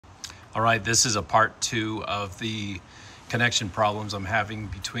All right, this is a part 2 of the connection problems I'm having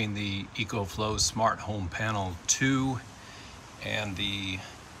between the EcoFlow Smart Home Panel 2 and the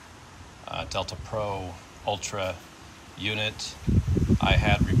Delta Pro Ultra unit. I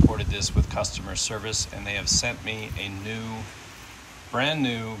had reported this with customer service and they have sent me a brand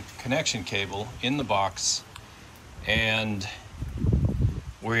new connection cable in the box, and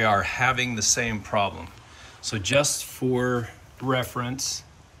we are having the same problem. So just for reference,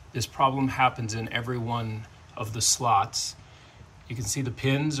 this problem happens in every one of the slots. You can see the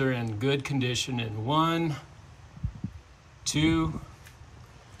pins are in good condition in 1, 2,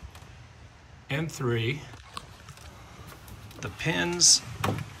 and 3. The pins,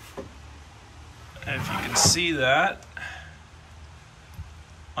 if you can see that,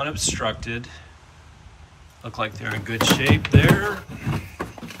 unobstructed, look like they're in good shape there.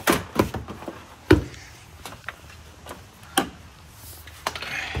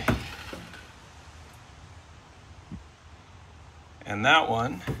 And that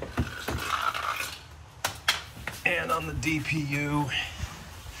one, and on the DPU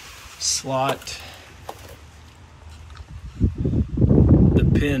slot, the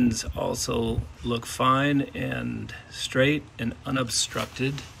pins also look fine and straight and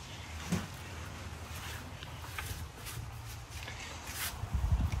unobstructed.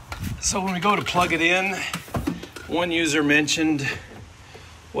 So when we go to plug it in, one user mentioned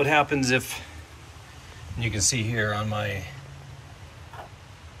what happens if, and you can see here on my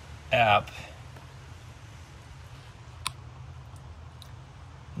app,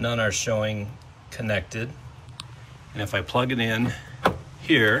 none are showing connected. And if I plug it in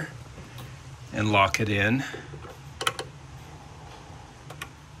here and lock it in,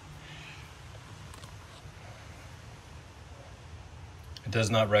 it does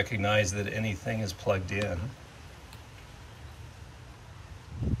not recognize that anything is plugged in.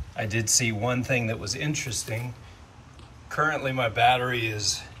 I did see one thing that was interesting. Currently my battery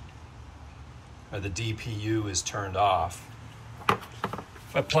is, or the DPU is turned off.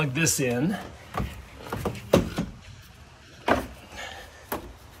 If I plug this in,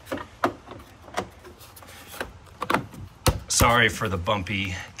 sorry for the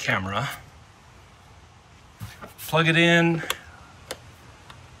bumpy camera. Plug it in,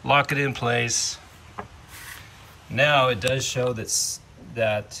 lock it in place. Now it does show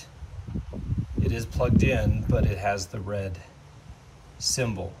that it is plugged in, but it has the red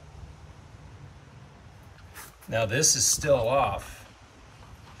symbol. Now this is still off.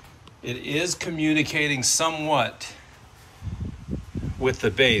 It is communicating somewhat with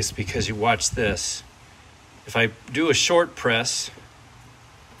the base, because you watch this. If I do a short press,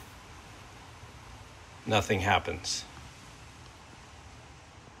 nothing happens.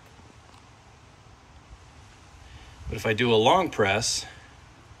 But if I do a long press,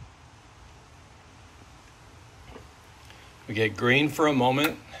 we get green for a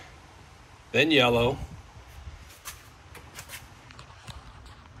moment, then yellow,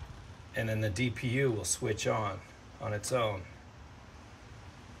 and then the DPU will switch on its own.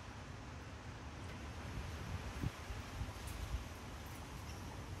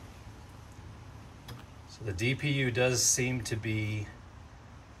 So the DPU does seem to be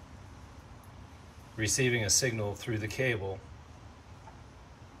receiving a signal through the cable.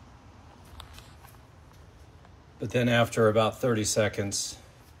 But then after about 30 seconds,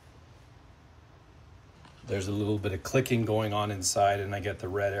 there's a little bit of clicking going on inside and I get the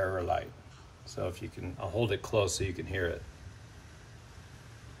red error light. So if you can, I'll hold it close so you can hear it.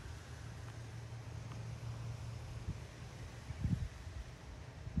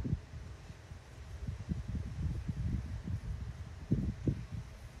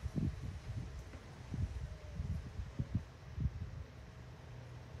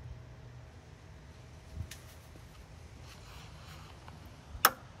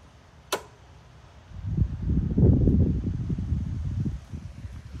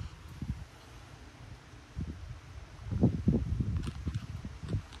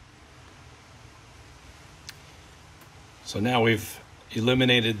 So now we've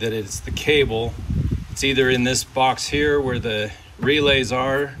eliminated that it's the cable. It's either in this box here where the relays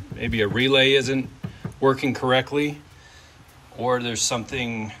are, maybe a relay isn't working correctly, or there's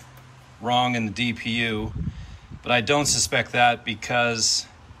something wrong in the DPU. But I don't suspect that, because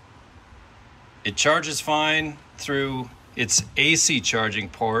it charges fine through its AC charging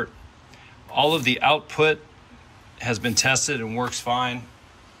port. All of the output has been tested and works fine.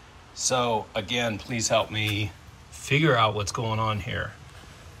 So again, please help me figure out what's going on here.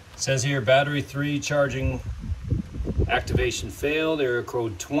 It says here, battery 3 charging activation failed, error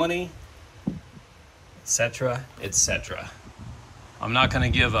code 20, etc., etc. I'm not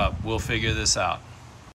going to give up. We'll figure this out.